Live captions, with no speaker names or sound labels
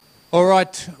All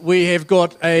right, we have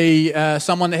got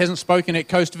someone that hasn't spoken at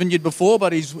Coast Vineyard before,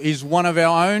 but he's one of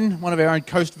our own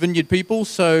Coast Vineyard people.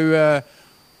 So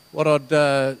what I'd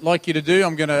like you to do,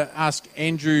 I'm going to ask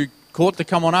Andrew Court to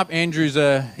come on up. Andrew's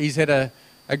he's had a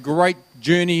great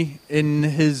journey in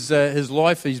his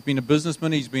life. He's been a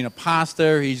businessman, he's been a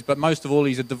pastor, but most of all,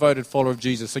 he's a devoted follower of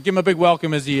Jesus. So give him a big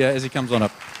welcome as he comes on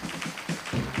up.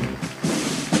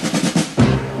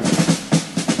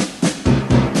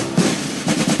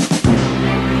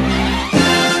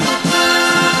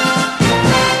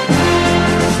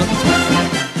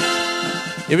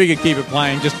 If we could keep it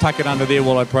playing, just tuck it under there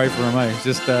while I pray for him, eh?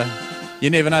 Just, you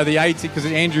never know, the A team, because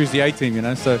Andrew's the A team, you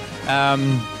know, so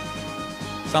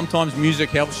sometimes music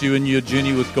helps you in your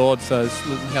journey with God, so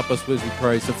help us as we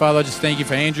pray. So Father, I just thank you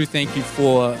for Andrew, thank you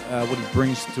for what he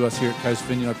brings to us here at Coast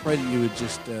Vineyard. I pray that you would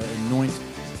just anoint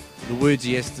the words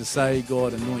he has to say,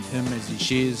 God, anoint him as he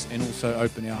shares, and also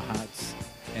open our hearts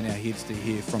and our heads to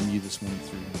hear from you this morning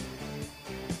through him.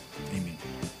 Amen.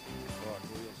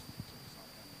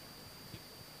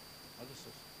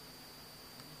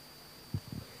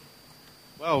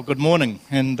 Well, good morning,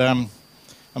 and I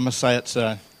must say it's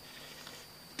a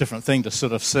different thing to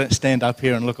sort of stand up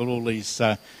here and look at all these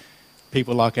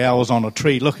people like owls on a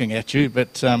tree looking at you,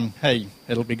 but hey,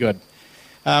 it'll be good.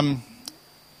 The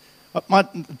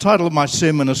title of my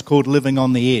sermon is called Living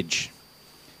on the Edge,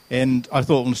 and I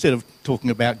thought instead of talking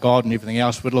about God and everything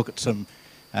else, we'd look at some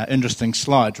interesting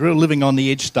slides, real living on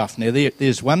the edge stuff. Now,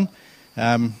 there's one.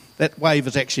 That wave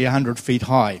is actually 100 feet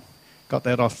high. Got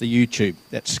that off the YouTube.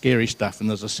 That's scary stuff, and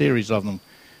there's a series of them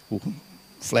we'll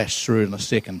flash through in a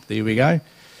second. There we go.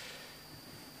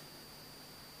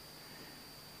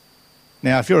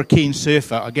 Now, if you're a keen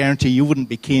surfer, I guarantee you wouldn't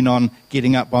be keen on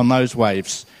getting up on those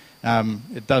waves.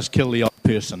 It does kill the odd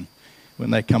person when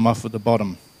they come off at the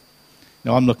bottom.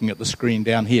 Now, I'm looking at the screen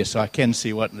down here, so I can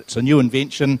see what it's a new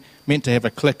invention, meant to have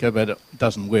a clicker, but it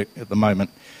doesn't work at the moment.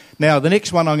 Now, the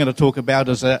next one I'm going to talk about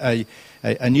is a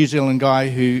New Zealand guy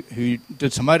who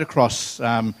did some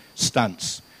motocross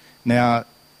stunts. Now,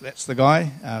 that's the guy.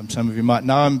 Some of you might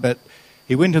know him, but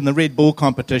he went in the Red Bull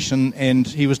competition and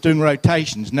he was doing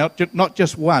rotations. Now, not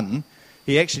just one.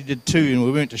 He actually did two, and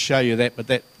we weren't to show you that, but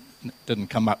that didn't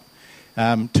come up.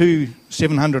 Two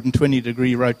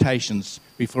 720-degree rotations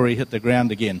before he hit the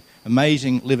ground again.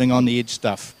 Amazing living on the edge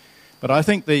stuff. But I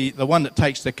think the one that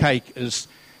takes the cake is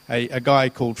a guy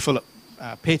called Philip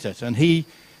Pettit, and he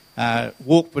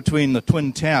walked between the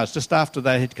Twin Towers just after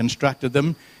they had constructed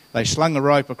them. They slung a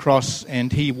rope across,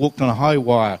 and he walked on a high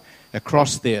wire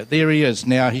across there. There he is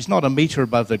now. He's not a metre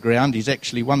above the ground. He's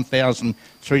actually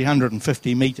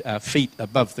 1,350 feet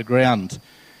above the ground.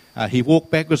 He walked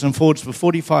backwards and forwards for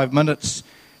 45 minutes,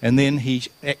 and then he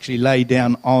actually lay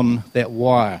down on that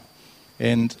wire.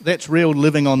 And that's real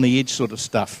living on the edge sort of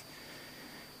stuff.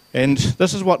 And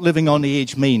this is what living on the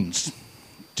edge means.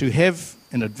 To have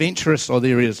an adventurous,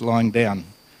 there he is lying down.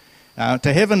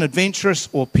 To have an adventurous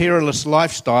or perilous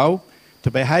lifestyle,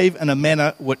 to behave in a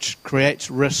manner which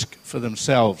creates risk for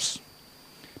themselves.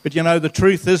 But you know, the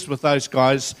truth is with those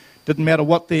guys, didn't matter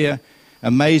what their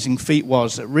amazing feat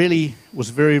was, it really was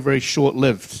very, very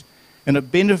short-lived. And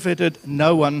it benefited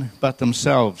no one but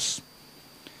themselves.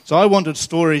 So I wanted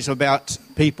stories about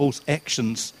people's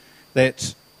actions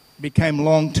that became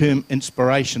long-term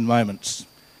inspiration moments.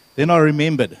 Then I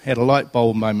remembered, had a light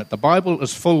bulb moment. The Bible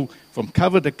is full from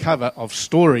cover to cover of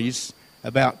stories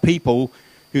about people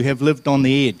who have lived on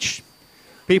the edge.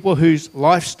 People whose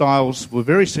lifestyles were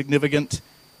very significant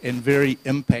and very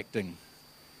impacting.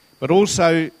 But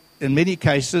also, in many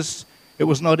cases, it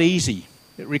was not easy.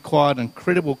 It required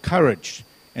incredible courage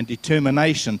and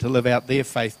determination to live out their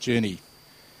faith journey.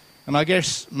 And I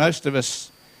guess most of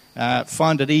us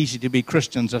find it easy to be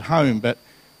Christians at home, but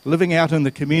living out in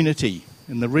the community,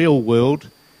 in the real world,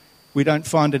 we don't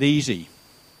find it easy.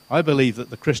 I believe that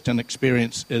the Christian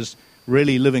experience is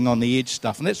really living on the edge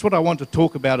stuff, and that's what I want to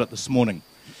talk about it this morning.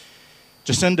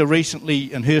 Jacinda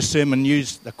recently, in her sermon,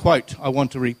 used the quote I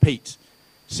want to repeat.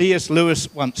 C.S.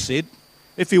 Lewis once said,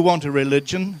 "If you want a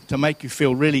religion to make you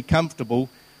feel really comfortable,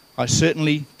 I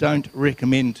certainly don't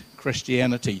recommend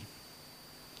Christianity."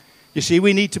 You see,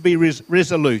 we need to be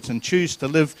resolute and choose to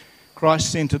live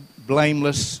Christ-centered,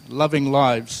 blameless, loving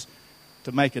lives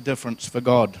to make a difference for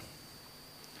God.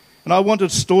 And I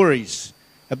wanted stories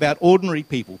about ordinary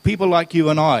people, people like you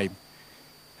and I,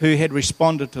 who had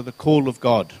responded to the call of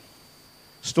God.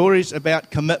 Stories about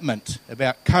commitment,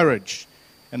 about courage,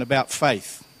 and about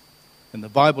faith. And the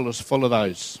Bible is full of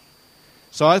those.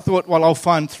 So I thought, well, I'll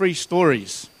find 3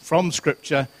 stories from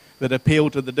Scripture that appeal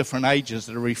to the different ages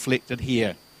that are reflected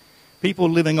here. People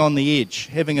living on the edge,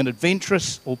 having an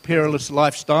adventurous or perilous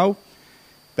lifestyle,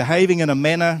 behaving in a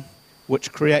manner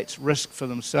which creates risk for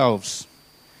themselves.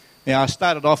 Now, I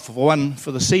started off with one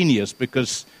for the seniors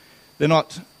because they're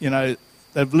not,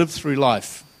 they've lived through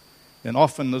life, and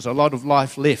often there's a lot of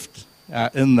life left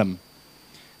in them.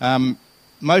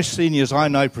 Most seniors I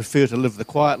know prefer to live the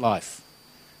quiet life.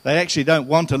 They actually don't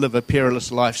want to live a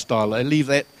perilous lifestyle. They leave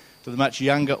that to the much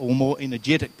younger or more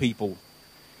energetic people.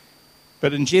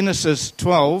 But in Genesis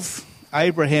 12,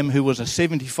 Abraham, who was a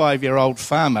 75-year-old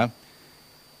farmer,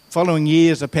 following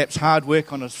years of perhaps hard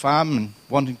work on his farm and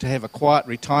wanting to have a quiet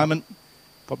retirement,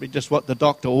 probably just what the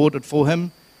doctor ordered for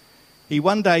him, he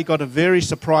one day got a very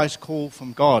surprise call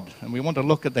from God, and we want to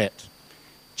look at that.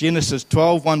 Genesis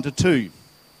 12, 1-2.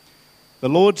 The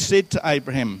Lord said to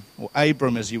Abraham, or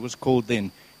Abram as he was called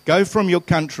then, "Go from your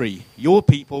country, your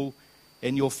people,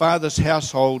 and your father's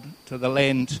household to the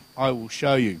land I will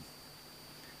show you.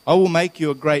 I will make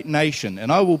you a great nation,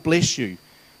 and I will bless you.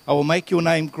 I will make your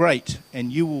name great,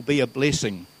 and you will be a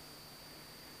blessing."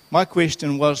 My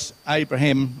question was,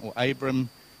 Abram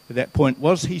at that point,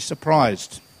 was he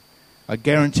surprised? I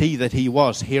guarantee that he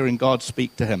was, hearing God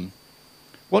speak to him.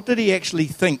 What did he actually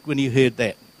think when he heard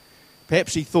that?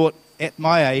 Perhaps he thought, at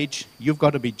my age, you've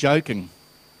got to be joking.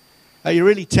 Are you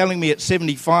really telling me at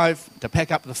 75 to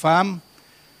pack up the farm,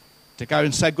 to go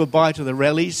and say goodbye to the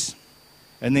rallies,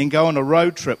 and then go on a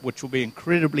road trip which will be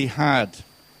incredibly hard,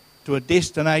 to a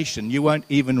destination you won't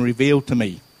even reveal to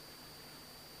me?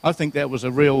 I think that was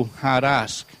a real hard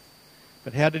ask.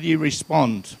 But how did he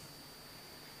respond?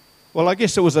 Well, I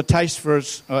guess it was a test for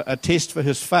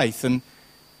his faith. And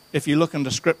if you look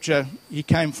into Scripture, he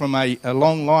came from a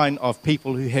long line of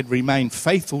people who had remained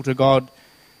faithful to God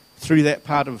through that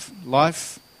part of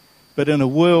life, but in a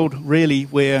world really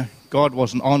where God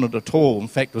wasn't honoured at all. In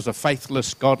fact, it was a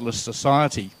faithless, godless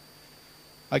society.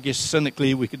 I guess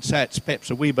cynically we could say it's perhaps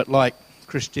a wee bit like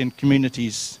Christian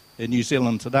communities in New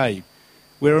Zealand today.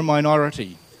 We're a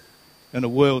minority in a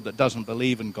world that doesn't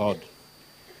believe in God.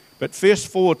 But verse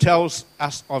 4 tells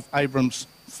us of Abram's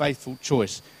faithful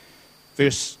choice.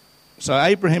 So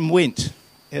Abraham went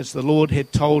as the Lord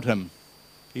had told him.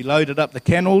 He loaded up the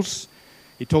camels,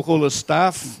 he took all his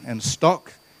staff and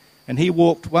stock, and he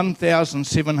walked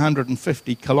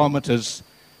 1,750 kilometres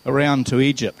around to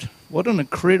Egypt. What an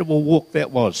incredible walk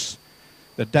that was.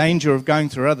 The danger of going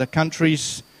through other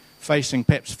countries, facing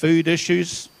perhaps food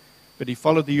issues, but he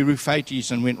followed the Euphrates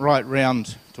and went right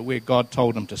round to where God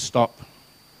told him to stop.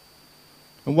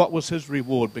 And what was his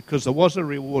reward? Because there was a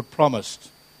reward promised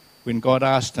when God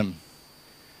asked him.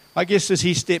 I guess as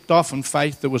he stepped off in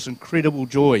faith, there was incredible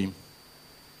joy.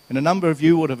 And a number of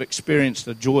you would have experienced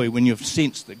the joy when you've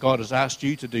sensed that God has asked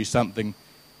you to do something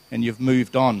and you've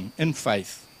moved on in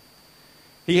faith.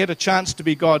 He had a chance to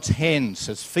be God's hands,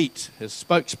 his feet, his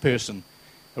spokesperson,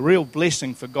 a real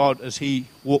blessing for God as he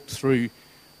walked through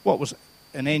what was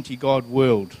an anti-God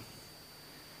world.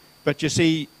 But you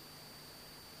see,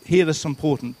 hear this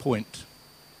important point.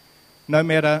 No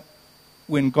matter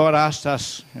when God asks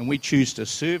us and we choose to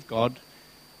serve God,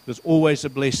 there's always a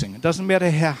blessing. It doesn't matter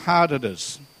how hard it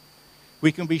is.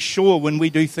 We can be sure when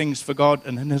we do things for God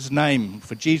and in his name,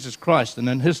 for Jesus Christ and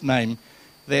in his name,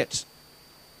 that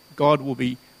God will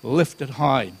be lifted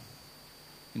high.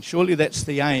 And surely that's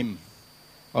the aim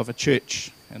of a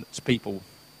church and its people.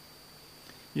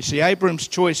 You see, Abram's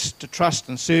choice to trust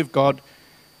and serve God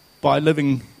by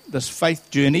living this faith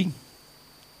journey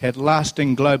had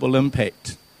lasting global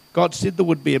impact. God said there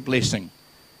would be a blessing,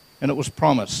 and it was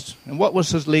promised. And what was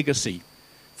his legacy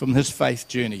from his faith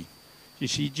journey? You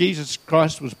see, Jesus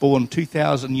Christ was born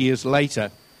 2,000 years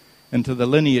later into the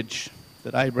lineage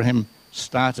that Abraham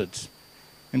started.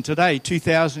 And today,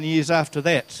 2,000 years after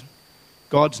that,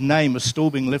 God's name is still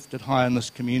being lifted high in this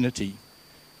community.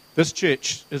 This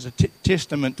church is a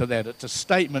testament to that. It's a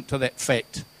statement to that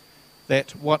fact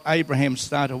that what Abraham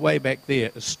started way back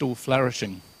there is still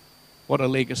flourishing. What a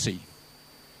legacy.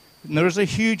 And there is a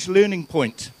huge learning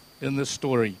point in this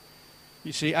story.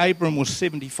 You see, Abram was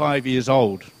 75 years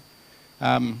old,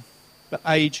 but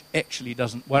age actually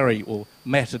doesn't worry or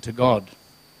matter to God.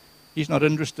 He's not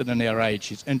interested in our age.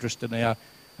 He's interested in our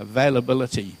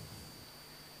availability.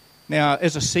 Now,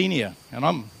 as a senior, and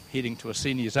I'm heading to a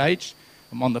senior's age,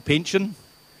 I'm on the pension.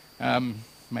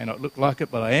 May not look like it,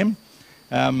 but I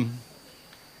am.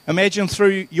 Imagine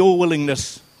through your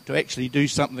willingness to actually do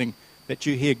something that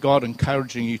you hear God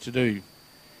encouraging you to do,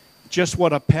 just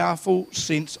what a powerful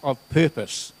sense of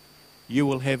purpose you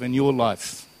will have in your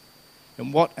life,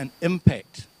 and what an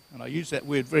impact, and I use that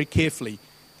word very carefully,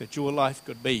 that your life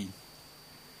could be.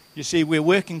 You see, we're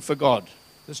working for God.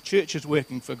 This church is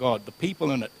working for God. The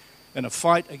people in it in a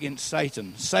fight against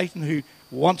Satan. Satan who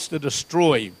wants to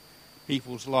destroy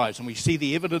people's lives. And we see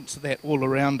the evidence of that all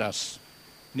around us.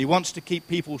 And he wants to keep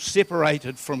people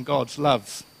separated from God's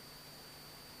love.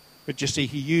 But you see,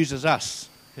 he uses us,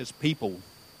 his people,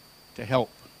 to help.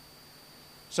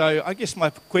 So I guess my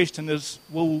question is,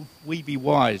 will we be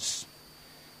wise?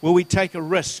 Will we take a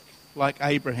risk like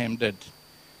Abraham did?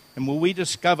 And will we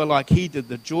discover, like he did,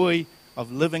 the joy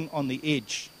of living on the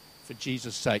edge for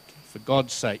Jesus' sake, for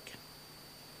God's sake?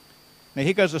 Now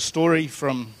here goes a story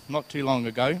from not too long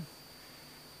ago.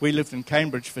 We lived in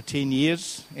Cambridge for 10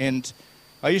 years, and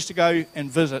I used to go and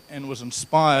visit and was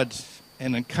inspired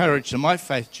and encouraged in my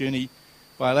faith journey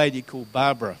by a lady called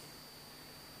Barbara.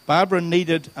 Barbara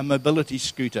needed a mobility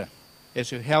scooter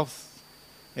as her health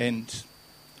and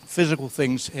physical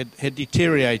things had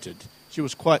deteriorated. She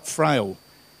was quite frail.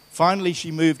 Finally,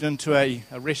 she moved into a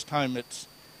rest home at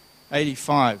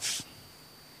 85.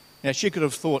 Now, she could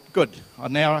have thought, good,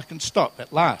 now I can stop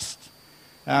at last.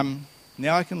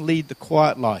 Now I can lead the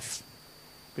quiet life.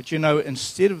 But you know,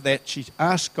 instead of that, she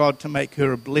asked God to make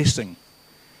her a blessing.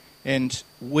 And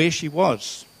where she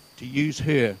was, to use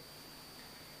her.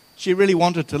 She really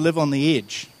wanted to live on the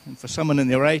edge. And for someone in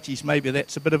their 80s, maybe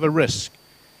that's a bit of a risk.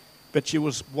 But she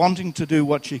was wanting to do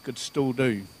what she could still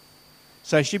do.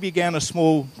 So she began a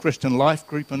small Christian life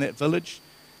group in that village.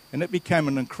 And it became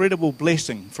an incredible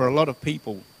blessing for a lot of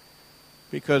people.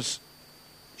 Because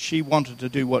she wanted to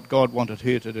do what God wanted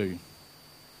her to do.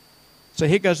 So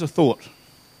here goes a thought.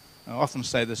 I often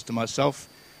say this to myself.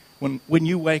 When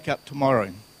you wake up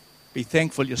tomorrow, be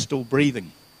thankful you're still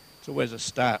breathing. It's always a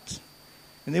start.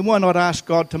 And then why not ask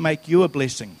God to make you a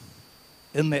blessing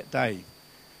in that day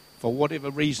for whatever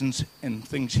reasons and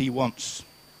things he wants.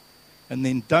 And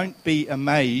then don't be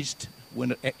amazed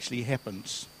when it actually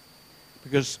happens.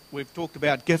 Because we've talked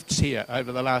about gifts here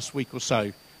over the last week or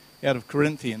so out of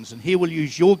Corinthians. And he will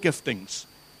use your giftings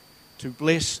to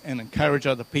bless and encourage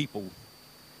other people.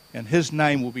 And his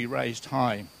name will be raised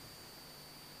high.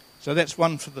 So that's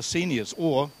one for the seniors,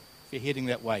 or if you're heading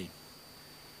that way.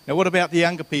 Now what about the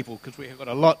younger people? Because we've got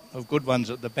a lot of good ones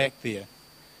at the back there.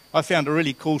 I found a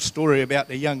really cool story about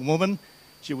a young woman.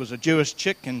 She was a Jewish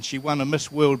chick and she won a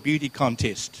Miss World Beauty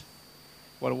contest.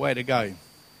 What a way to go.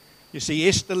 You see,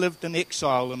 Esther lived in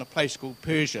exile in a place called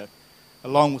Persia,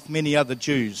 along with many other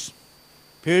Jews.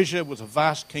 Persia was a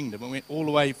vast kingdom. It went all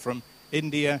the way from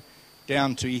India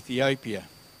down to Ethiopia.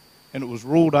 And it was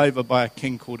ruled over by a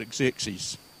king called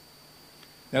Xerxes.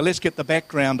 Now let's get the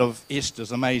background of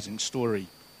Esther's amazing story.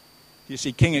 You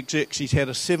see, King Xerxes had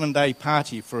a 7-day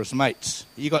party for his mates.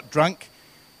 He got drunk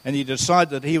and he decided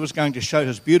that he was going to show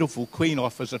his beautiful queen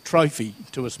off as a trophy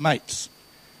to his mates.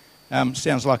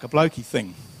 Sounds like a blokey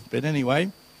thing. But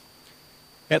anyway,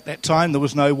 at that time there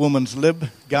was no woman's lib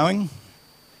going.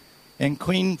 And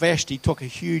Queen Vashti took a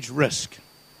huge risk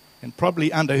and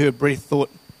probably under her breath thought,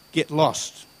 get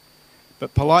lost.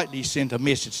 But politely sent a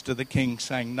message to the king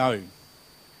saying no.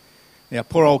 Now,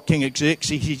 poor old King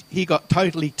Xerxes, he got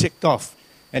totally ticked off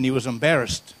and he was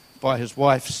embarrassed by his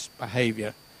wife's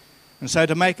behaviour. And so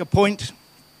to make a point,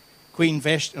 Queen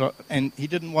Vashti, and he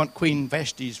didn't want Queen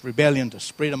Vashti's rebellion to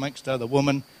spread amongst other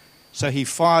women, so he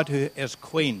fired her as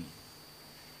queen.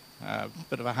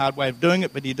 Bit of a hard way of doing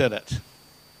it, but he did it.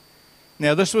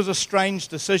 Now, this was a strange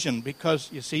decision because,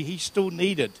 you see, he still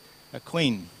needed a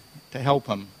queen to help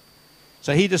him.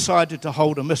 So he decided to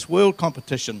hold a Miss World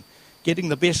competition, getting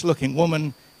the best-looking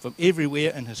woman from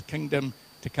everywhere in his kingdom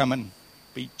to come and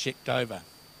be checked over.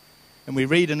 And we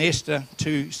read in Esther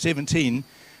 2:17,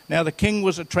 now the king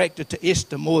was attracted to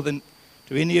Esther more than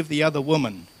to any of the other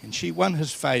women, and she won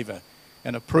his favour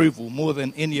and approval more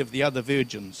than any of the other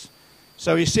virgins.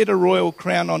 So he set a royal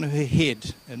crown on her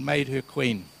head and made her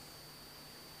queen.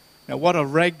 Now what a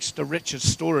rags to riches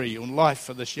story on life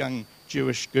for this young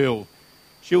Jewish girl.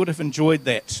 She would have enjoyed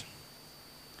that.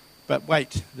 But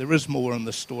wait, there is more in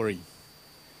this story.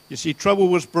 You see, trouble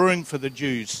was brewing for the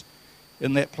Jews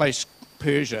in that place,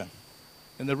 Persia.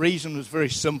 And the reason was very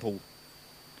simple.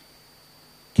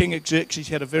 King Xerxes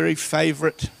had a very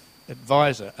favourite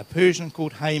advisor, a Persian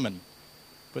called Haman.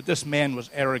 But this man was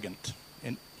arrogant.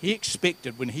 And he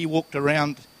expected when he walked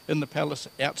around in the palace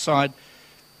outside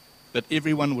that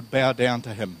everyone would bow down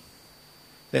to him.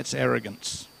 That's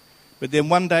arrogance. But then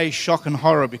one day, shock and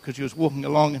horror, because he was walking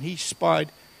along and he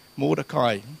spied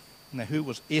Mordecai, now who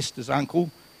was Esther's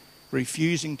uncle,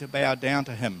 refusing to bow down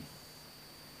to him.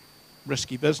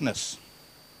 Risky business.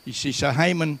 You see, so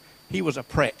Haman, he was a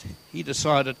prat. He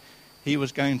decided he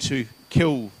was going to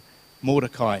kill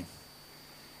Mordecai.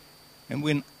 And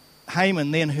when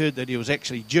Haman then heard that he was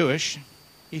actually Jewish,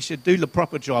 he said, do the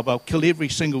proper job. I'll kill every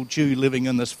single Jew living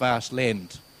in this vast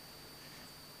land.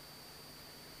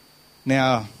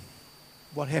 Now,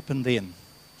 what happened then?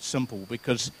 Simple,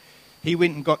 because he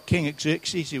went and got King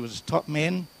Xerxes, he was his top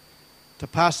man, to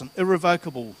pass an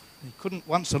irrevocable. He couldn't,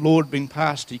 once the law had been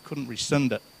passed, he couldn't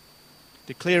rescind it,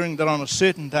 declaring that on a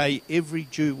certain day every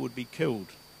Jew would be killed.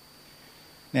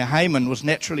 Now Haman was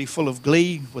naturally full of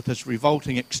glee with his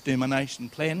revolting extermination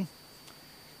plan,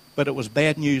 but it was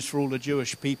bad news for all the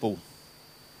Jewish people.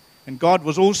 And God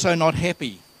was also not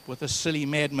happy with this silly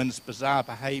madman's bizarre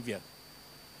behaviour.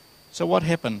 So what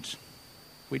happened?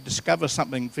 We discover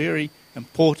something very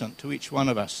important to each one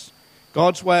of us.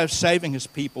 God's way of saving his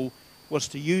people was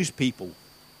to use people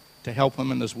to help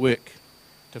him in his work,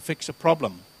 to fix a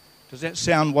problem. Does that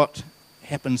sound what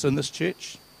happens in this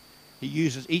church? He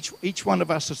uses each one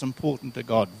of us is important to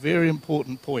God. Very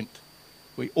important point.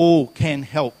 We all can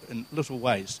help in little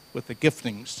ways with the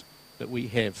giftings that we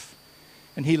have.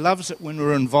 And he loves it when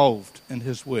we're involved in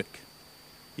his work.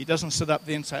 He doesn't sit up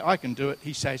there and say, I can do it.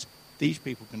 He says, these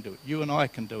people can do it. You and I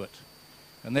can do it.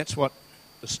 And that's what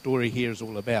the story here is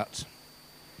all about.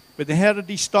 But then how did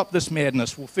he stop this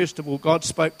madness? Well, first of all, God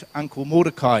spoke to Uncle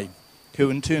Mordecai, who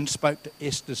in turn spoke to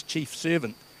Esther's chief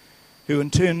servant, who in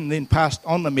turn then passed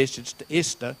on the message to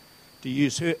Esther to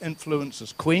use her influence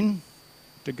as queen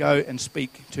to go and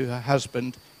speak to her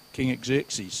husband, King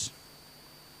Xerxes.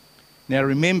 Now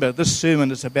remember, this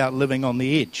sermon is about living on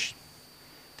the edge,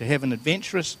 to have an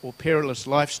adventurous or perilous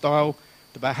lifestyle,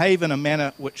 to behave in a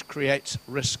manner which creates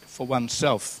risk for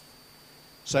oneself.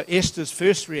 So Esther's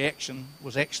first reaction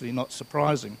was actually not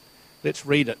surprising. Let's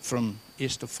read it from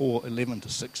Esther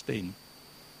 4:11-16.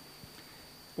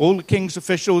 All the king's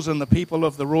officials and the people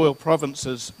of the royal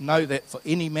provinces know that for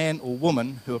any man or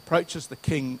woman who approaches the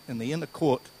king in the inner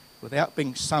court without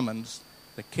being summoned,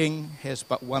 the king has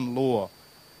but one law,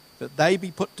 that they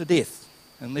be put to death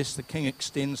unless the king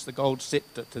extends the gold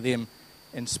scepter to them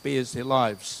and spares their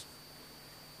lives.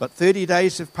 But 30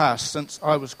 days have passed since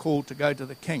I was called to go to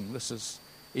the king. This is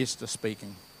Esther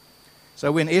speaking.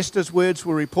 So when Esther's words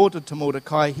were reported to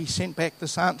Mordecai, he sent back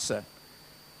this answer.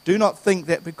 Do not think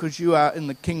that because you are in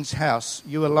the king's house,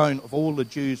 you alone of all the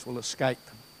Jews will escape.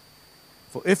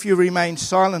 For if you remain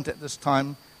silent at this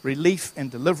time, relief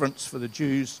and deliverance for the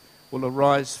Jews will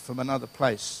arise from another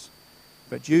place.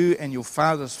 But you and your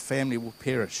father's family will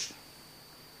perish.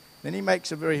 Then he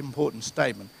makes a very important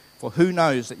statement. For who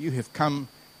knows that you have come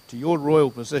to your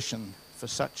royal position for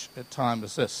such a time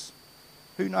as this?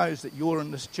 Who knows that you're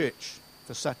in this church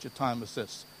for such a time as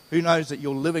this? Who knows that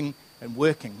you're living and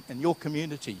working in your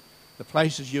community, the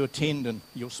places you attend and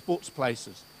your sports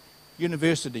places,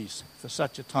 universities for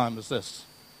such a time as this?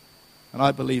 And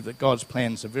I believe that God's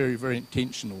plans are very, very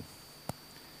intentional.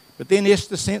 But then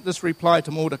Esther sent this reply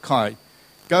to Mordecai.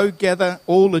 Go gather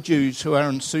all the Jews who are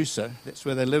in Susa, that's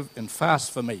where they live, and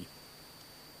fast for me.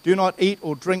 Do not eat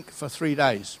or drink for 3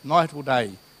 days, night or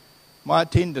day. My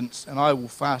attendants and I will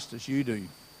fast as you do.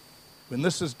 When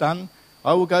this is done,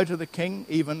 I will go to the king,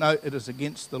 even though it is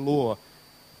against the law.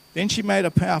 Then she made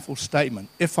a powerful statement.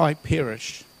 If I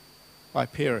perish, I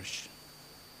perish.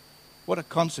 What a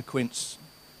consequence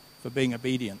for being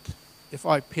obedient. If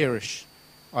I perish,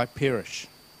 I perish.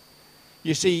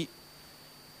 You see,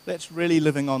 that's really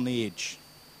living on the edge.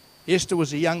 Esther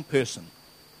was a young person.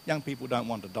 Young people don't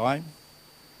want to die.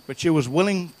 But she was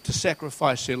willing to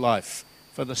sacrifice her life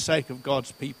for the sake of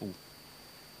God's people.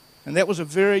 And that was a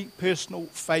very personal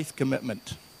faith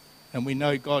commitment. And we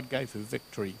know God gave her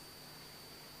victory.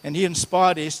 And he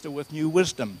inspired Esther with new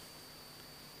wisdom.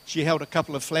 She held a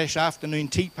couple of flash afternoon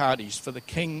tea parties for the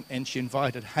king, and she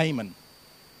invited Haman.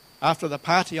 After the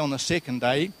party on the second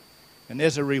day, and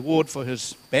as a reward for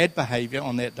his bad behavior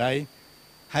on that day,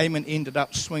 Haman ended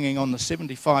up swinging on the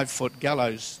 75-foot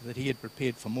gallows that he had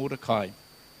prepared for Mordecai.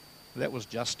 That was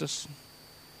justice.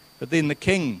 But then the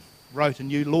king wrote a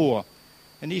new law,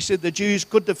 and he said the Jews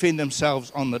could defend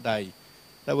themselves on the day.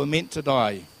 They were meant to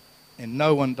die, and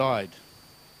no one died.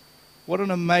 What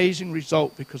an amazing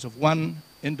result because of one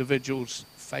individual's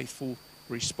faithful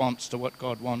response to what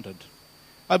God wanted.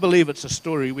 I believe it's a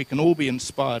story we can all be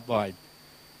inspired by.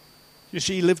 You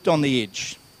see, he lived on the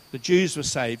edge. The Jews were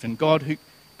saved, and God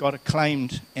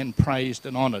acclaimed and praised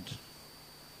and honoured.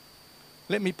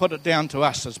 Let me put it down to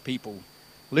us as people.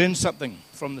 Learn something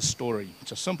from the story.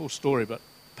 It's a simple story, but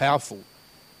powerful.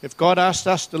 If God asks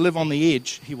us to live on the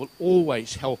edge, he will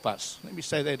always help us. Let me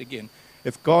say that again.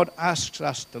 If God asks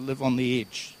us to live on the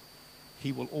edge,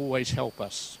 he will always help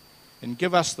us and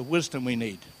give us the wisdom we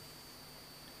need.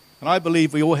 And I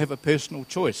believe we all have a personal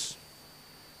choice.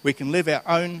 We can live our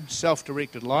own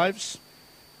self-directed lives,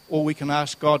 or we can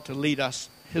ask God to lead us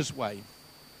his way.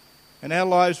 And our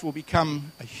lives will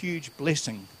become a huge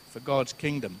blessing for God's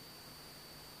kingdom.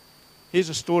 Here's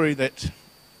a story that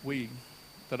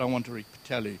I want to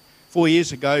tell you. 4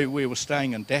 years ago, we were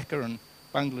staying in Dhaka in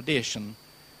Bangladesh, and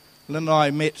Lynn and I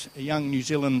met a young New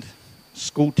Zealand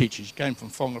school teacher. She came from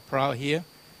Whangaparao here,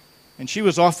 and she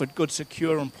was offered good,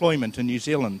 secure employment in New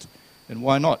Zealand, and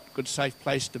why not? Good, safe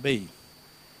place to be.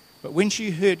 But when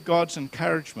she heard God's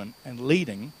encouragement and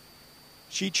leading,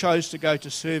 she chose to go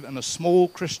to serve in a small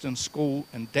Christian school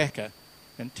in Dhaka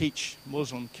and teach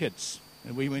Muslim kids.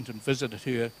 And we went and visited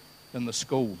her in the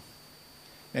school.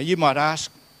 Now you might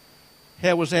ask,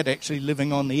 how was that actually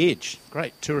living on the edge?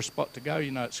 Great tourist spot to go,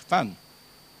 it's fun.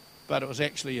 But it was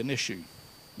actually an issue.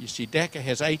 You see, Dhaka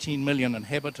has 18 million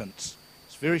inhabitants.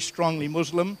 It's very strongly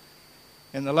Muslim,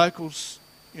 and the locals,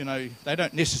 they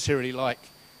don't necessarily like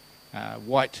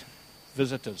white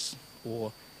visitors,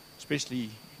 or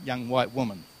especially young white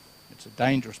women. It's a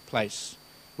dangerous place.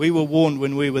 We were warned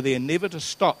when we were there never to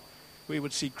stop. We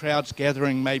would see crowds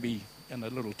gathering maybe in a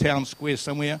little town square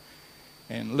somewhere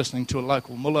and listening to a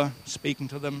local mullah speaking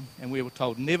to them, and we were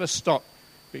told never stop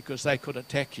because they could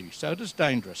attack you. So it is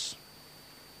dangerous.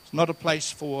 It's not a place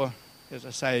for, as I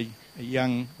say, a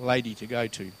young lady to go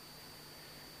to.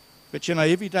 But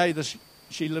every day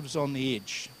she lives on the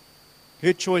edge.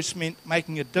 Her choice meant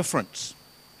making a difference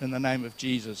in the name of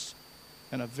Jesus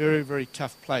in a very, very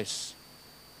tough place.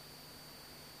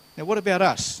 Now, what about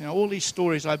us? All these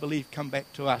stories, I believe, come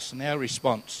back to us and our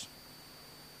response.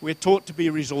 We're taught to be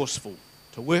resourceful,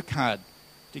 to work hard,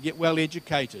 to get well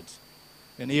educated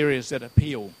in areas that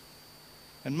appeal.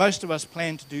 And most of us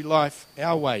plan to do life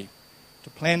our way, to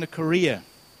plan a career.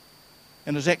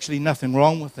 And there's actually nothing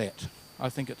wrong with that. I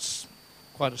think it's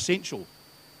quite essential.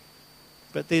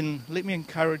 But then let me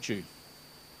encourage you.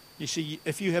 You see,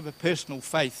 if you have a personal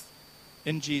faith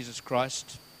in Jesus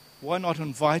Christ, why not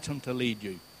invite him to lead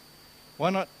you? Why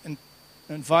not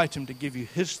invite him to give you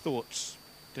his thoughts,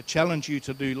 to challenge you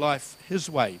to do life his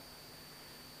way?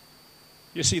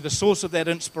 You see, the source of that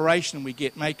inspiration we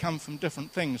get may come from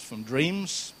different things, from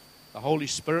dreams, the Holy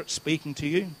Spirit speaking to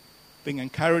you, being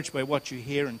encouraged by what you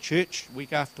hear in church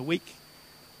week after week,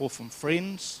 or from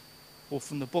friends, or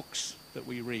from the books that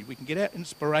we read. We can get our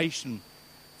inspiration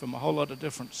from a whole lot of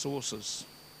different sources.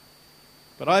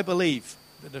 But I believe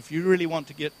that if you really want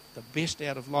to get the best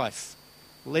out of life,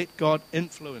 let God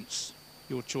influence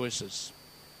your choices.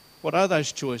 What are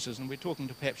those choices? And we're talking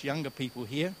to perhaps younger people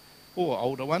here, or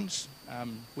older ones.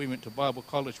 We went to Bible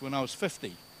college when I was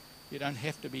 50. You don't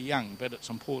have to be young, but it's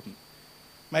important.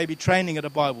 Maybe training at a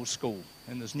Bible school,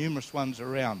 and there's numerous ones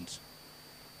around.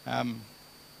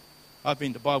 I've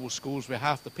been to Bible schools where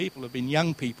half the people have been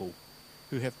young people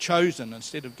who have chosen,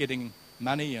 instead of getting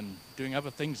money and doing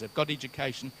other things, they've got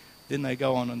education, then they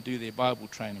go on and do their Bible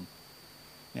training.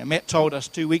 Now, Matt told us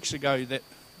 2 weeks ago that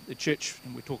the church,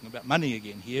 and we're talking about money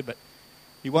again here, but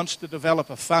he wants to develop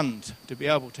a fund to be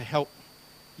able to help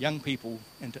young people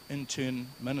into intern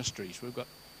ministries. We've got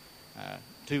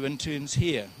 2 interns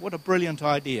here. What a brilliant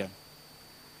idea.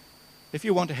 If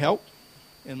you want to help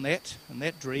in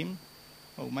that dream,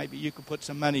 well, maybe you could put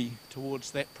some money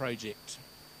towards that project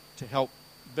to help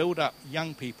build up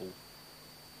young people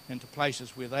into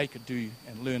places where they could do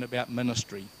and learn about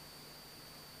ministry.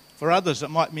 For others, it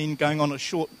might mean going on a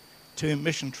short-term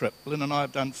mission trip. Lynn and I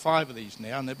have done 5 of these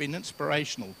now, and they've been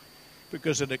inspirational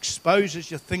because it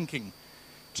exposes your thinking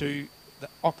to the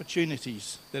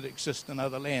opportunities that exist in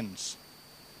other lands.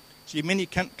 See, many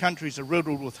countries are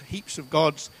riddled with heaps of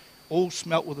gods, all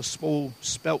spelt with a small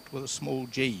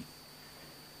g.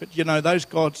 But those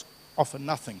gods offer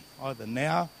nothing, either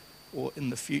now or in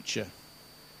the future.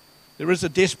 There is a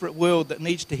desperate world that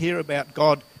needs to hear about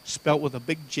God spelt with a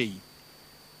big G,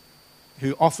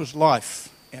 who offers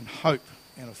life and hope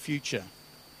and a future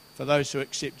for those who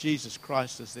accept Jesus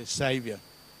Christ as their Saviour.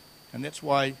 And that's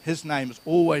why his name is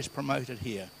always promoted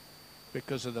here,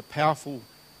 because of the powerful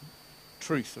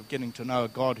truth of getting to know a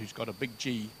God who's got a big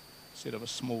G instead of a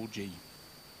small g.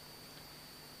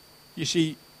 You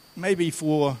see, maybe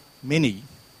for many,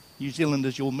 New Zealand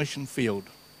is your mission field.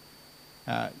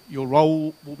 Your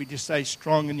role will be to stay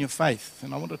strong in your faith.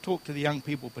 And I want to talk to the young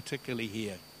people particularly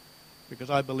here, because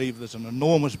I believe there's an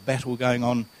enormous battle going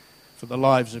on for the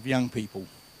lives of young people.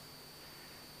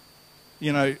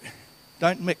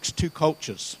 Don't mix 2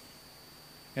 cultures.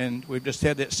 And we've just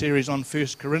had that series on 1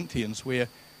 Corinthians where,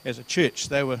 as a church,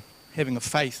 they were having a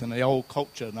faith in the old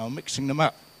culture and they were mixing them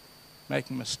up,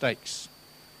 making mistakes.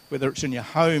 Whether it's in your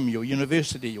home, your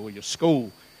university, or your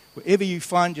school, wherever you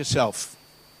find yourself,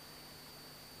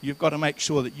 you've got to make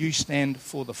sure that you stand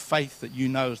for the faith that you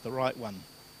know is the right one.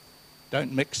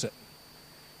 Don't mix it.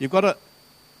 You've got to,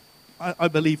 I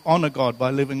believe, honour God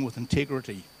by living with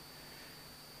integrity.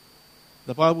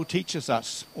 The Bible teaches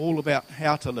us all about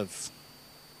how to live.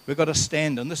 We've got to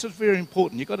stand, and this is very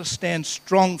important. You've got to stand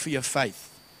strong for your faith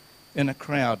in a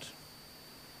crowd.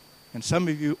 And some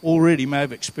of you already may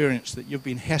have experienced that you've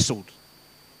been hassled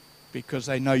because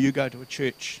they know you go to a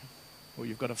church or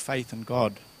you've got a faith in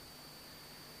God.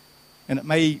 And it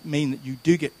may mean that you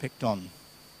do get picked on,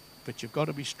 but you've got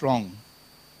to be strong.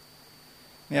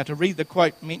 Now, to read the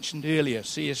quote mentioned earlier,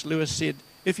 C.S. Lewis said,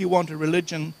 "If you want a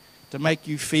religion to make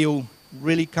you feel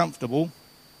really comfortable,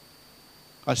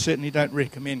 I certainly don't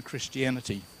recommend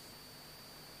Christianity.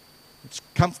 It's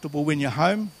comfortable when you're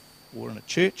home or in a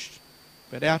church,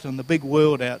 but out in the big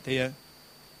world out there,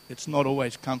 it's not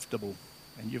always comfortable,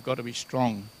 and you've got to be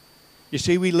strong." You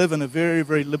see, we live in a very,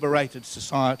 very liberated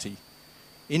society.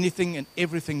 Anything and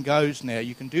everything goes now.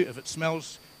 You can do it. If it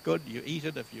smells good, you eat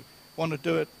it. If you want to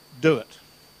do it, do it.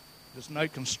 There's no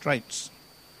constraints.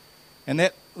 And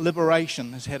that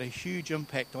liberation has had a huge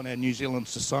impact on our New Zealand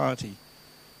society.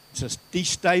 It's a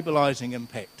destabilising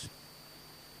impact.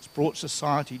 It's brought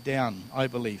society down, I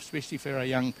believe, especially for our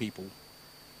young people.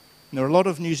 And there are a lot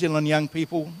of New Zealand young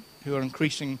people who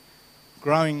are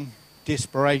growing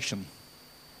desperation.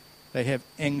 They have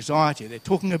anxiety. They're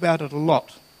talking about it a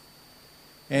lot.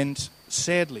 And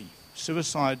sadly,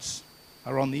 suicides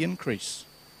are on the increase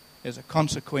as a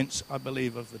consequence, I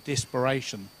believe, of the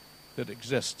desperation that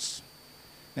exists.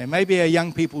 Now, maybe our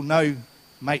young people know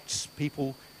mates,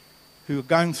 people who are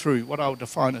going through what I would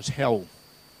define as hell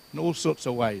in all sorts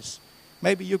of ways.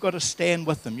 Maybe you've got to stand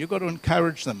with them. You've got to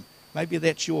encourage them. Maybe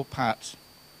that's your part.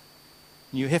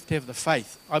 And you have to have the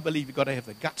faith. I believe you've got to have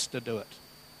the guts to do it,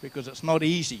 because it's not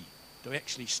easy to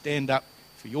actually stand up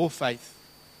for your faith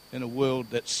in a world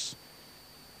that's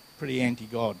pretty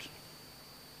anti-God.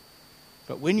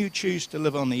 But when you choose to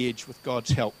live on the edge with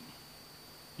God's help,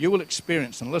 you will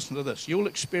experience, and listen to this, you'll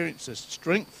experience His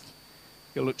strength,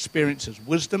 you'll experience His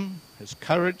wisdom, His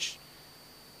courage,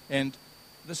 and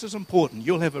this is important,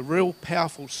 you'll have a real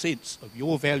powerful sense of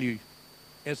your value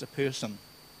as a person.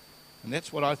 And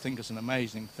that's what I think is an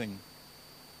amazing thing.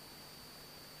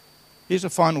 Here's a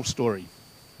final story.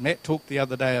 Matt talked the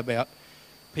other day about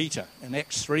Peter in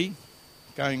Acts 3,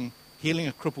 healing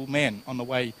a crippled man on the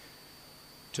way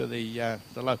to the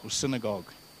local synagogue.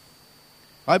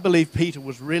 I believe Peter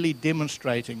was really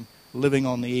demonstrating living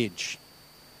on the edge.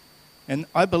 And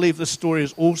I believe this story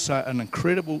is also an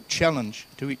incredible challenge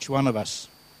to each one of us.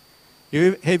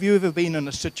 Have you ever been in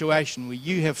a situation where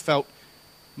you have felt,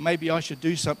 maybe I should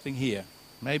do something here?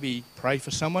 Maybe pray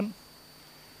for someone?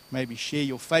 Maybe share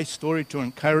your faith story to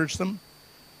encourage them?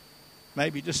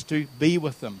 Maybe just to be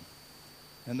with them,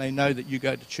 and they know that you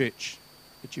go to church,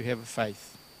 that you have a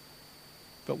faith.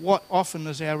 But what often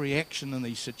is our reaction in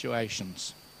these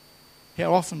situations?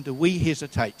 How often do we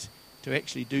hesitate to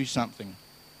actually do something,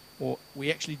 or we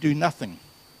actually do nothing?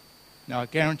 Now, I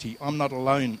guarantee I'm not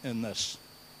alone in this.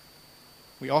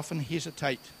 We often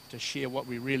hesitate to share what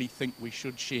we really think we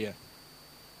should share.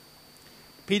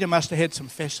 Peter must have had some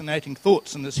fascinating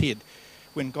thoughts in his head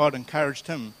when God encouraged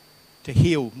him to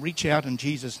heal, reach out in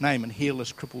Jesus' name and heal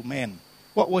this crippled man.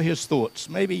 What were his thoughts?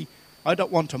 Maybe, I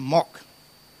don't want to mock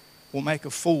or make a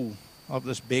fool of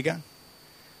this beggar.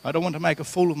 I don't want to make a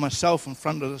fool of myself in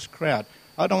front of this crowd.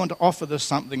 I don't want to offer this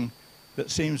something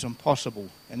that seems impossible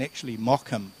and actually mock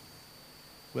him.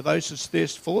 Were those his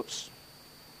first thoughts?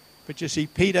 But you see,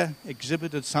 Peter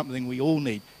exhibited something we all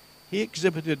need. He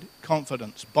exhibited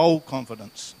confidence, bold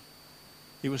confidence.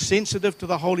 He was sensitive to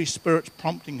the Holy Spirit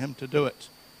prompting him to do it.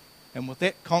 And with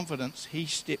that confidence, he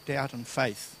stepped out in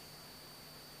faith.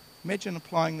 Imagine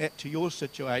applying that to your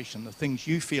situation, the things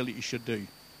you feel that you should do.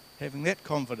 Having that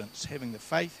confidence, having the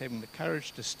faith, having the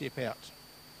courage to step out.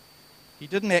 He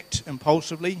didn't act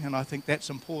impulsively, and I think that's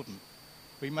important.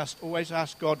 We must always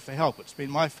ask God for help. It's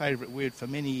been my favourite word for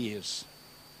many years.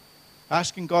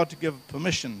 Asking God to give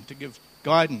permission, to give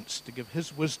guidance, to give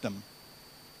His wisdom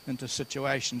into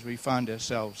situations we find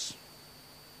ourselves.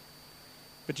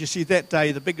 But you see, that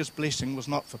day, the biggest blessing was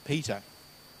not for Peter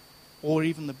or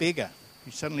even the beggar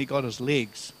who suddenly got his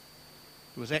legs.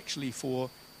 It was actually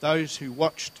for those who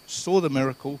saw the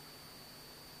miracle,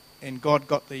 and God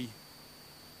got He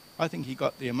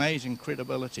got the amazing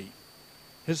credibility.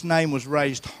 His name was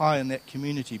raised high in that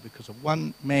community because of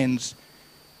one man's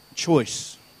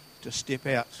choice to step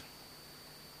out.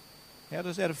 How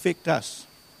does that affect us?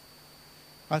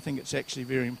 I think it's actually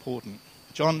very important.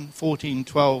 John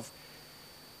 14:12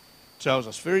 tells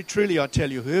us, "Very truly I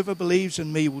tell you, whoever believes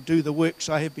in me will do the works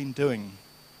I have been doing,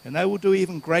 and they will do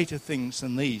even greater things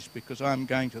than these, because I am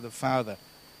going to the Father."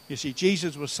 You see,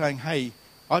 Jesus was saying, hey,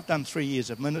 I've done 3 years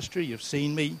of ministry, you've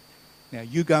seen me, now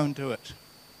you go and do it.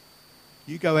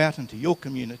 You go out into your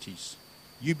communities,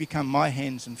 You become my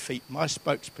hands and feet, my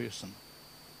spokesperson,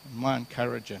 and my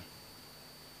encourager.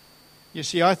 You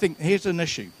see, I think here's an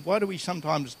issue. Why do we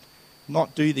sometimes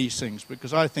not do these things?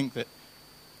 Because I think that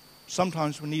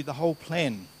sometimes we need the whole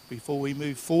plan before we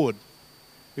move forward.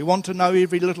 We want to know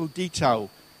every little detail,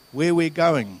 where we're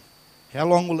going, how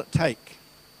long will it take,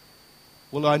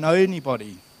 will I know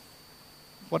anybody,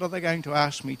 what are they going to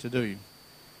ask me to do,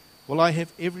 will I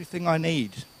have everything I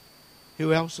need,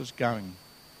 who else is going,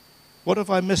 what if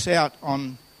I miss out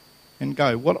on and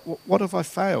go, what if I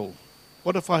fail,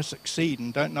 what if I succeed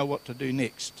and don't know what to do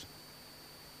next.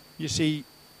 You see,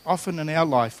 often in our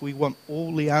life we want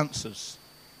all the answers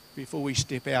before we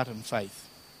step out in faith.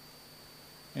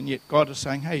 And yet God is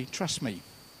saying, hey, trust me.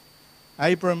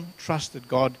 Abram trusted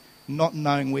God not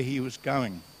knowing where he was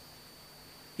going.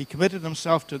 He committed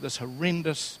himself to this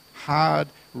horrendous, hard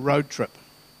road trip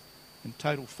in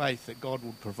total faith that God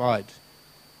would provide.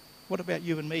 What about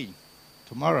you and me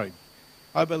tomorrow?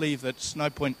 I believe that it's no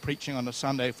point preaching on a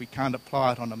Sunday if we can't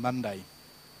apply it on a Monday.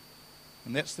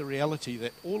 And that's the reality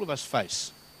that all of us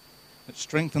face. It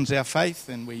strengthens our faith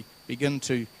and we begin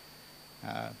to,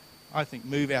 I think,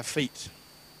 move our feet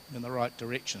in the right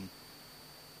direction.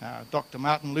 Dr.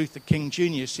 Martin Luther King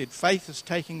Jr. said, faith is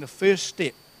taking the first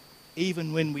step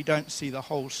even when we don't see the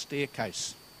whole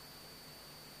staircase.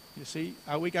 You see,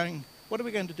 what are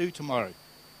we going to do tomorrow?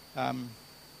 Are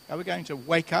we going to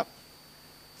wake up,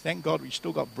 thank God we've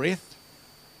still got breath,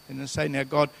 and then say, now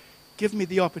God, give me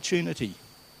the opportunity,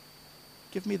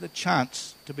 give me the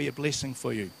chance to be a blessing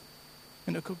for you.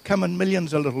 And it could come in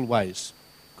millions of little ways.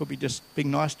 It could be just being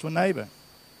nice to a neighbour.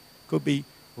 It could be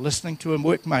listening to a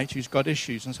workmate who's got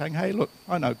issues and saying, hey, look,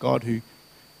 I know God who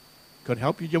could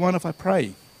help you. Do you mind if I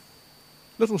pray?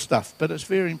 Little stuff, but it's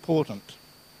very important.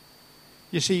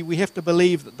 You see, we have to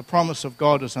believe that the promise of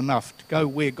God is enough to go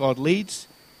where God leads,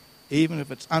 even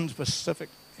if it's unspecific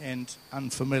and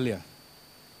unfamiliar.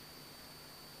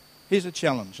 Here's a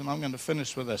challenge, and I'm going to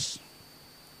finish with this.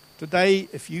 Today,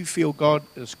 if you feel God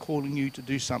is calling you to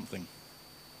do something,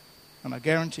 and I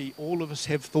guarantee all of us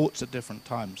have thoughts at different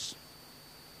times.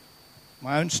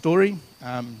 My own story,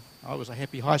 I was a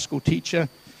happy high school teacher.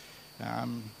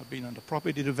 I've been into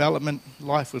property development.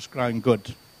 Life was growing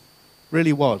good.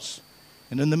 Really was.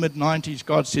 And in the mid-90s,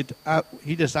 God said,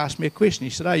 he just asked me a question. He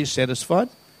said, are you satisfied?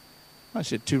 I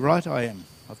said, too right I am.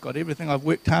 I've got everything I've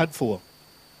worked hard for.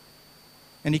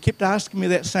 And he kept asking me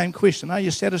that same question, are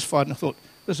you satisfied? And I thought,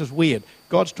 this is weird.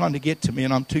 God's trying to get to me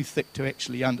and I'm too thick to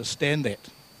actually understand that.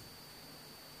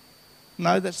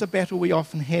 No, that's a battle we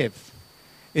often have.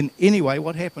 And anyway,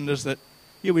 what happened is that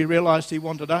we realised he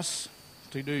wanted us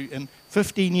to do, and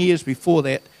 15 years before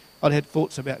that, I'd had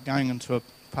thoughts about going into a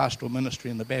pastoral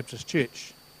ministry in the Baptist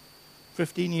church.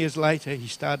 15 years later, he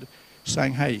started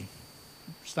saying, hey,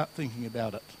 start thinking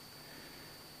about it.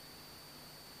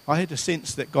 I had a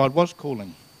sense that God was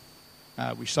calling.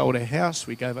 We sold our house,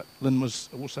 we gave up, Lynn was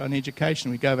also in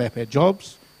education, we gave up our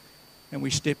jobs, and we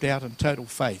stepped out in total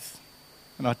faith.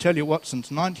 And I tell you what, since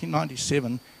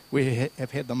 1997, we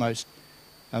have had the most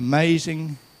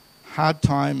amazing, hard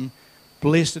time,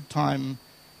 blessed time,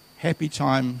 happy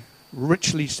time,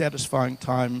 richly satisfying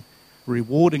time,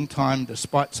 rewarding time,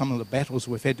 despite some of the battles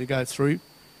we've had to go through.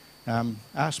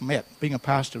 Ask Matt, being a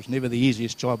pastor is never the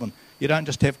easiest job, and you don't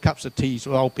just have cups of teas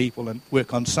with old people and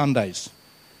work on Sundays.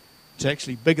 It's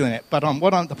actually bigger than that. But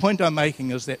the point I'm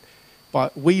making is that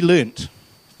we learnt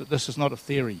that this is not a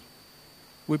theory.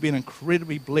 We've been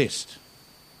incredibly blessed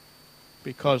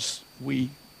because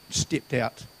we stepped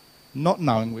out not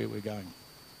knowing where we're going.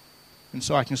 And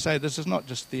so I can say this is not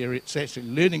just theory, it's actually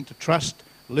learning to trust,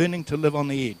 learning to live on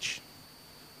the edge.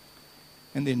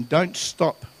 And then don't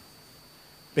stop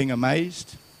being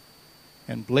amazed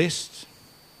and blessed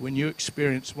when you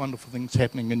experience wonderful things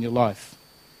happening in your life.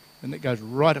 And that goes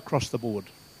right across the board.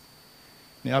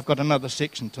 Now I've got another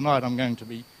section tonight. I'm going to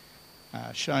be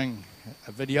showing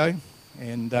a video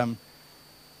and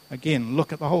again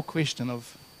look at the whole question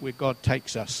of where God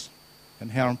takes us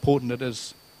and how important it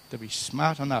is to be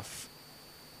smart enough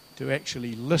to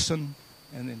actually listen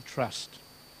and then trust.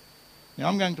 Now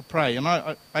I'm going to pray, and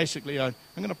I'm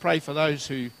going to pray for those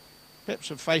who perhaps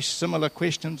have faced similar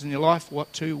questions in your life: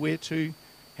 what to, where to,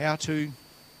 how to,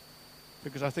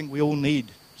 because I think we all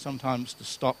need sometimes to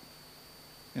stop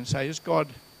and say, is God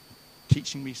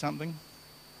teaching me something?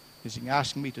 Is he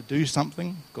asking me to do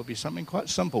something? Could be something quite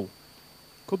simple,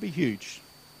 could be huge,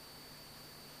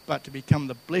 but to become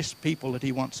the blessed people that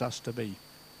he wants us to be.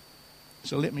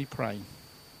 So let me pray.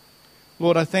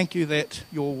 Lord, I thank you that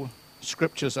your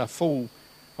scriptures are full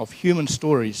of human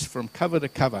stories from cover to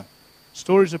cover.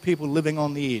 Stories of people living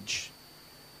on the edge.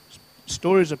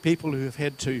 Stories of people who have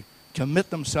had to commit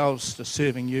themselves to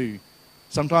serving you.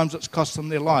 Sometimes it's cost them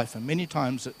their life, and many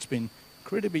times it's been an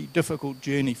incredibly difficult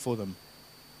journey for them.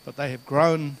 But they have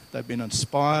grown, they've been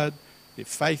inspired, their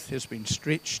faith has been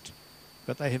stretched,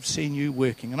 but they have seen you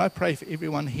working. And I pray for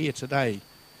everyone here today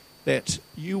that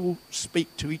you will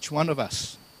speak to each one of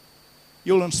us.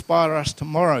 You'll inspire us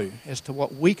tomorrow as to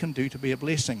what we can do to be a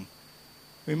blessing.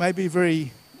 We may be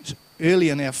very early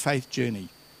in our faith journey,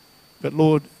 but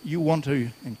Lord, you want to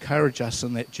encourage us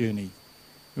in that journey.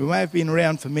 We may have been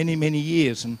around for many, many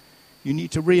years, and you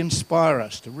need to re-inspire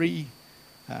us, to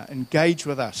re-engage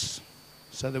with us,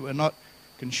 so that we're not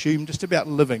consumed just about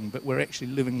living, but we're actually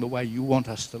living the way you want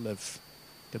us to live,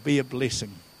 to be a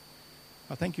blessing.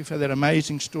 I thank you for that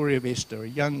amazing story of Esther, a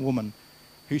young woman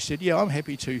who said, yeah, I'm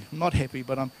not happy,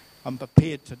 but I'm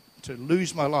prepared to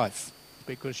lose my life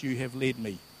because you have led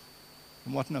me.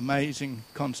 And what an amazing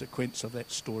consequence of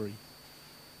that story.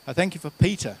 I thank you for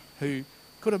Peter, who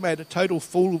could have made a total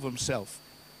fool of himself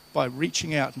by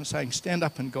reaching out and saying, stand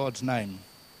up in God's name.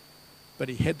 But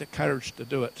he had the courage to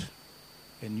do it,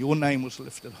 and your name was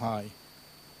lifted high.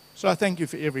 So I thank you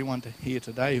for everyone here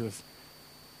today who have,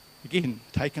 again,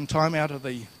 taken time out of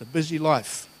the busy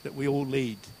life that we all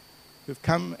lead, who have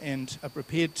come and are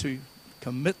prepared to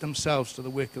commit themselves to the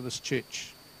work of this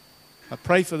church. I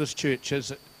pray for this church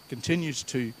as it continues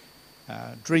to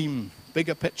dream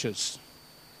bigger pictures,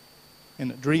 and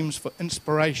it dreams for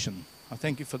inspiration. I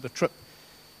thank you for the trip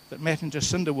that Matt and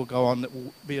Jacinda will go on that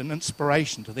will be an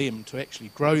inspiration to them to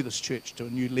actually grow this church to a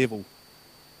new level.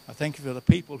 I thank you for the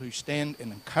people who stand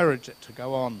and encourage it to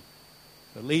go on.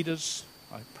 The leaders,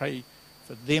 I pray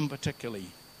for them particularly,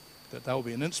 that they will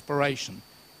be an inspiration,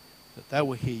 that they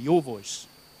will hear your voice,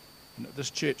 and that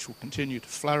this church will continue to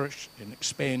flourish and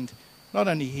expand, not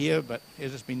only here, but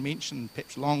as has been mentioned,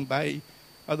 perhaps Long Bay,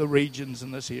 other regions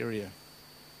in this area.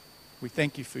 We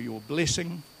thank you for your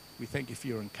blessing, we thank you for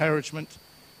your encouragement,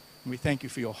 and we thank you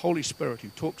for your Holy Spirit who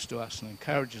talks to us and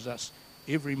encourages us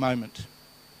every moment.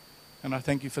 And I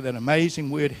thank you for that amazing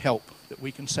word, help, that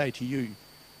we can say to you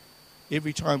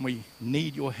every time we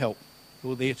need your help.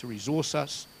 You're there to resource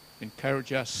us,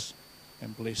 encourage us,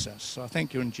 and bless us. So I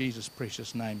thank you in Jesus'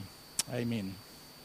 precious name. Amen.